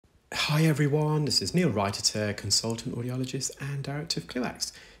Hi everyone, this is Neel Raithatha, consultant audiologist and director of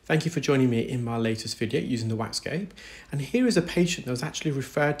WAXscope. Thank you for joining me in my latest video using the WAXscope. And here is a patient that was actually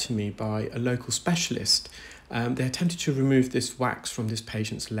referred to me by a local specialist. They attempted to remove this wax from this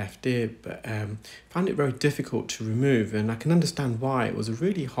patient's left ear, but found it very difficult to remove. And I can understand why. It was a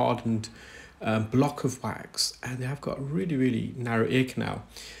really hardened block of wax, and they have got a really narrow ear canal.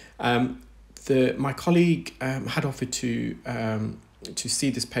 My colleague had offered to see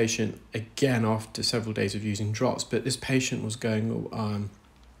this patient again after several days of using drops, but this patient was going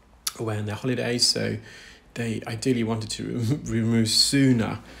away on their holidays, so they ideally wanted to remove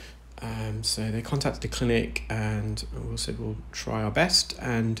sooner. So they contacted the clinic and we said we'll try our best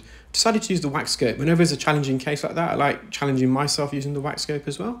and decided to use the WAXscope. Whenever there's a challenging case like that, I like challenging myself using the WAXscope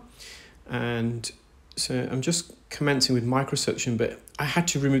as well. And so I'm just commencing with microsuction, but I had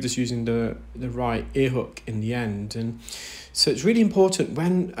to remove this using the right ear hook in the end. And so it's really important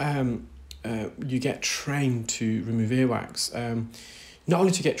when you get trained to remove earwax, not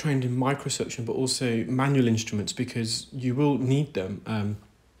only to get trained in microsuction, but also manual instruments, because you will need them.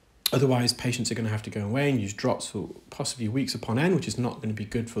 Otherwise, patients are going to have to go away and use drops for possibly weeks upon end, which is not going to be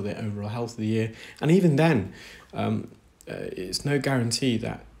good for the overall health of the ear. And even then, it's no guarantee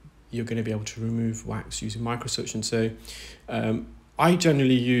that you're going to be able to remove wax using microsuction. So I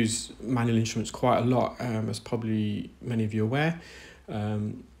generally use manual instruments quite a lot, as probably many of you are aware.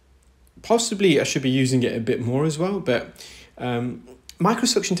 Possibly I should be using it a bit more as well, but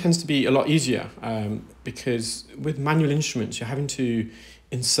microsuction tends to be a lot easier because with manual instruments, you're having to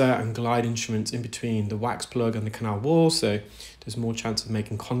insert and glide instruments in between the wax plug and the canal wall, so there's more chance of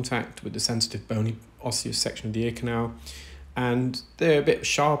making contact with the sensitive bony osseous section of the ear canal. And they're a bit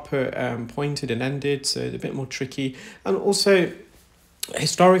sharper, pointed and ended, so they're a bit more tricky. And also,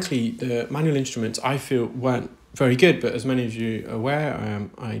 historically, the manual instruments, I feel, weren't very good, but as many of you are aware,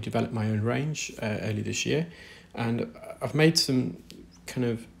 I developed my own range early this year, and I've made some kind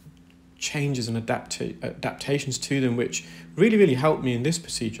of changes and adaptations to them, which really helped me in this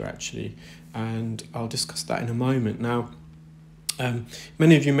procedure, actually, and I'll discuss that in a moment. Now,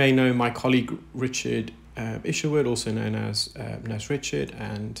 many of you may know my colleague Richard Isherwood, also known as Nurse Richard,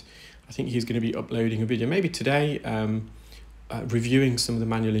 and I think he's going to be uploading a video maybe today reviewing some of the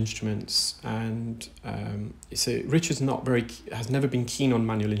manual instruments. And so Richard's has never been keen on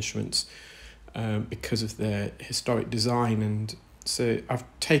manual instruments because of their historic design, and so I've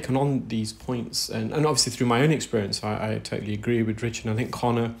taken on these points, and obviously through my own experience I totally agree with Richard. I think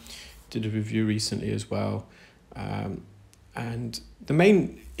Connor did a review recently as well, and the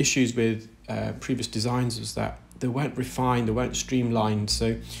main issues with previous designs was that they weren't refined, they weren't streamlined.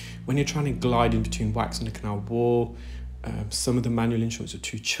 So when you're trying to glide in between wax and the canal wall, some of the manual instruments are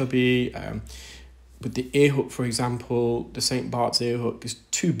too chubby. With the ear hook, for example, the St. Bart's ear hook is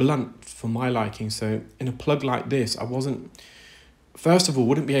too blunt for my liking. So in a plug like this, I first of all,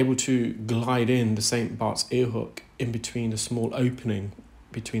 wouldn't be able to glide in the St. Bart's ear hook in between the small opening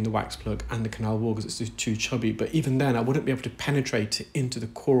between the wax plug and the canal wall because it's just too chubby. But even then, I wouldn't be able to penetrate it into the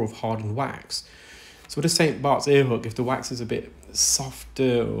core of hardened wax. So with a St. Bart's ear hook, if the wax is a bit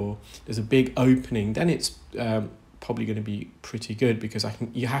softer or there's a big opening, then it's probably going to be pretty good, because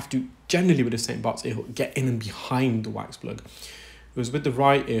you have to generally with a St. Bart's ear hook get in and behind the wax plug. Whereas with the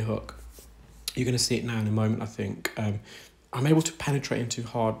right ear hook, you're going to see it now in a moment, I think, I'm able to penetrate into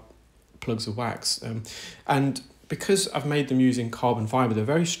hard plugs of wax, and because I've made them using carbon fibre, they're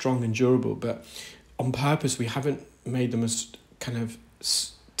very strong and durable, but on purpose we haven't made them as kind of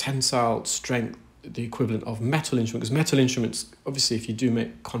tensile strength, the equivalent of metal instruments, because metal instruments, obviously if you do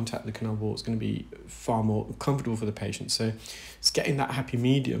make contact with the canal wall, it's going to be far more comfortable for the patient. So it's getting that happy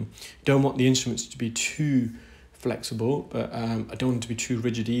medium. You don't want the instruments to be too flexible, but I don't want them to be too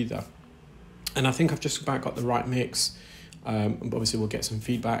rigid either. And I think I've just about got the right mix. But obviously we'll get some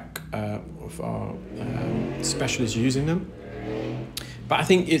feedback of our specialists using them. But I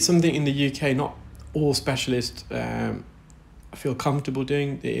think it's something in the UK, not all specialists feel comfortable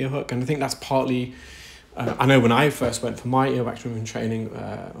doing the ear hook, and I think that's partly, I know when I first went for my earwax removal training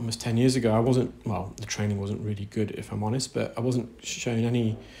almost 10 years ago, the training wasn't really good, if I'm honest, but I wasn't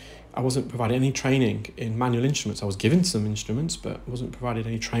provided any training in manual instruments. I was given some instruments, but wasn't provided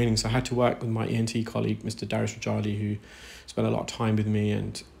any training. So I had to work with my ENT colleague, Mr Darius Rajali, who spent a lot of time with me,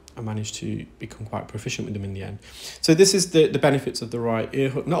 and I managed to become quite proficient with them in the end. So this is the benefits of the right ear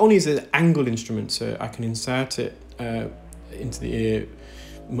hook. Not only is it an angle instrument, so I can insert it into the ear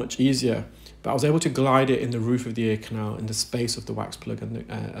much easier, but I was able to glide it in the roof of the ear canal, in the space of the wax plug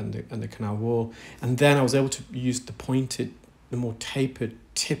and the canal wall. And then I was able to use the more tapered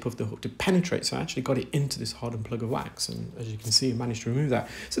tip of the hook to penetrate. So I actually got it into this hardened plug of wax, and as you can see, I managed to remove that.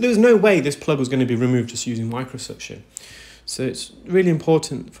 So there was no way this plug was going to be removed just using microsuction. So it's really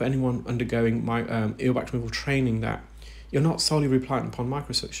important for anyone undergoing earwax removal training that you're not solely reliant upon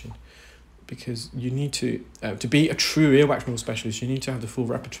microsuction, because you need to be a true earwax removal specialist, you need to have the full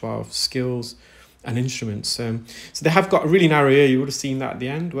repertoire of skills and instruments. So they have got a really narrow ear, you would have seen that at the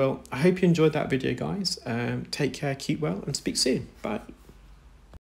end. Well, I hope you enjoyed that video, guys. Take care, keep well, and speak soon. Bye.